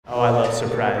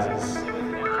surprises.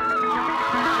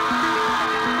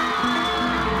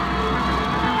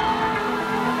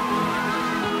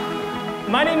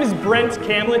 My name is Brent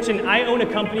Kamlich, and I own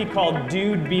a company called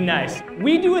Dude Be Nice.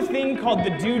 We do a thing called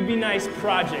the Dude Be Nice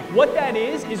Project. What that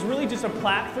is really just a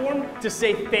platform to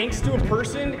say thanks to a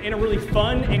person in a really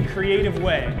fun and creative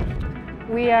way.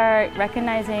 We are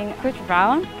recognizing Coach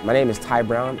Brown. My name is Ty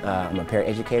Brown. I'm a parent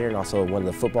educator and also one of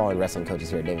the football and wrestling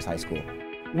coaches here at Davis High School.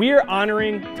 We are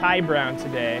honoring Ty Brown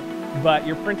today, but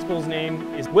your principal's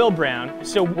name is Will Brown.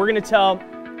 So we're going to tell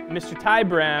Mr. Ty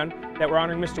Brown that we're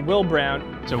honoring Mr. Will Brown.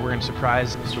 So we're going to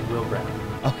surprise Mr. Will Brown.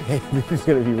 Okay, this is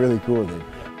going to be really cool then.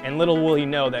 And little will he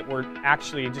know that we're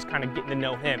actually just kind of getting to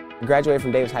know him. I graduated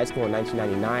from Davis High School in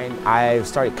 1999. I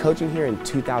started coaching here in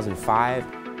 2005.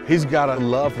 He's got a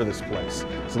love for this place.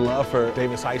 It's a love for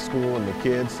Davis High School and the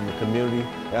kids and the community.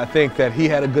 And I think that he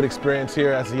had a good experience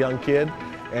here as a young kid,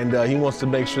 and he wants to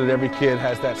make sure that every kid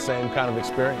has that same kind of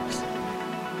experience.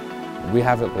 We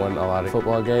haven't won a lot of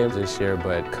football games this year,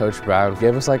 but Coach Brown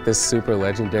gave us like this super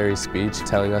legendary speech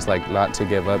telling us like not to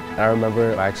give up. I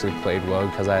remember I actually played well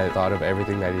because I thought of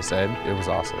everything that he said. It was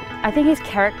awesome. I think his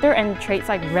character and traits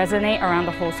like resonate around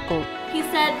the whole school. He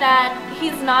said that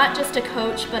he's not just a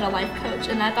coach, but a life coach,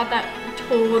 and I thought that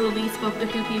totally spoke to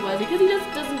who he was, because he just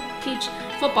doesn't teach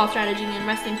football strategy and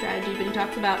wrestling strategy, but he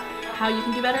talks about how you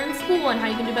can do better in school and how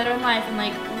you can do better in life and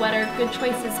like what are good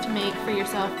choices to make for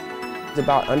yourself. It's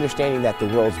about understanding that the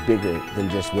world's bigger than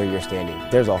just where you're standing.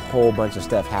 There's a whole bunch of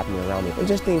stuff happening around me. And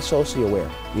just being socially aware.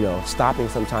 You know, stopping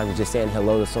sometimes and just saying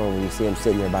hello to someone when you see them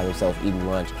sitting there by themselves eating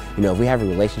lunch. You know, if we have a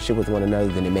relationship with one another,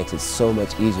 then it makes it so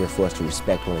much easier for us to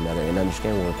respect one another and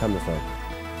understand where we're coming from.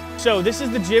 So this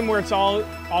is the gym where it's all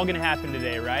going to happen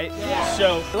today, right? Yeah.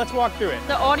 So let's walk through it.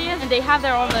 The audience, they have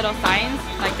their own little signs,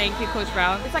 like thank you, Coach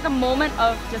Brown. It's like a moment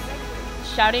of just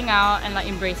shouting out and like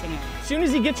embracing it. As soon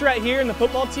as he gets right here and the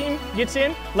football team gets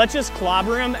in, let's just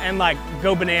clobber him and like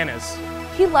go bananas.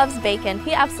 He loves bacon.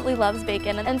 He absolutely loves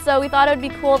bacon. And so we thought it would be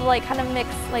cool to like kind of mix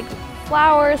like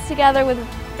flowers together with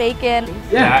bacon.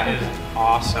 Yeah. That is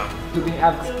awesome. So we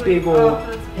have this big old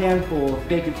handful of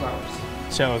bacon flowers.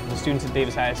 So the students at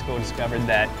Davis High School discovered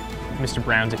that Mr.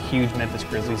 Brown's a huge Memphis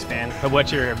Grizzlies fan. But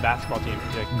what's your basketball team?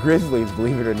 Grizzlies,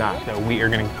 believe it or not. So we are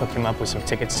going to hook him up with some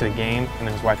tickets to the game, and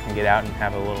then his wife can get out and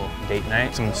have a little date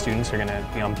night. Some of the students are going to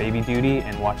be on baby duty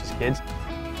and watch his kids.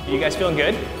 You guys feeling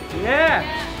good? Yeah.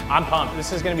 I'm pumped.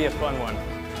 This is going to be a fun one.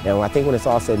 And I think when it's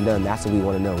all said and done, that's what we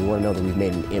want to know. We want to know that we've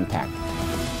made an impact.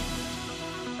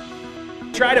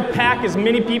 Try to pack as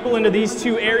many people into these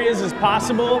two areas as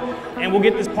possible, and we'll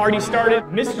get this party started.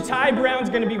 Mr. Ty Brown's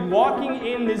going to be walking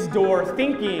in this door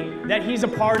thinking that he's a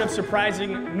part of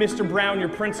surprising Mr. Brown, your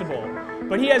principal.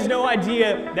 But he has no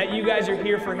idea that you guys are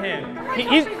here for him.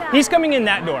 He's coming in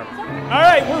that door. All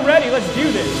right, we're ready. Let's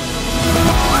do this.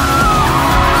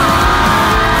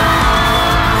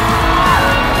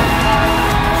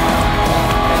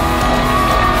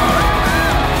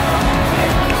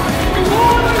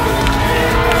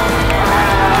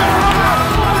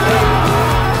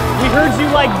 Heard you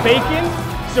like bacon,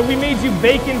 so we made you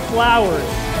bacon flowers.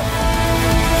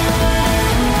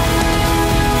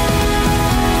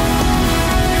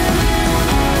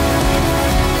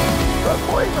 The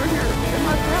boys are here, and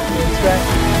my family's back.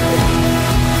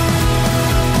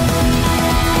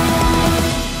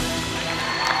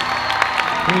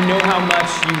 We know how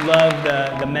much you love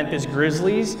the Memphis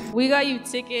Grizzlies. We got you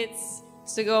tickets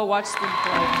to go watch them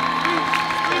play.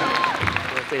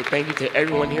 I want to say thank you to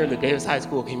everyone here in the Davis High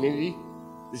School community.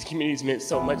 This community has meant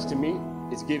so much to me.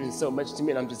 It's given so much to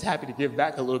me, and I'm just happy to give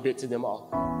back a little bit to them all.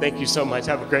 Thank you so much.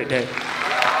 Have a great day.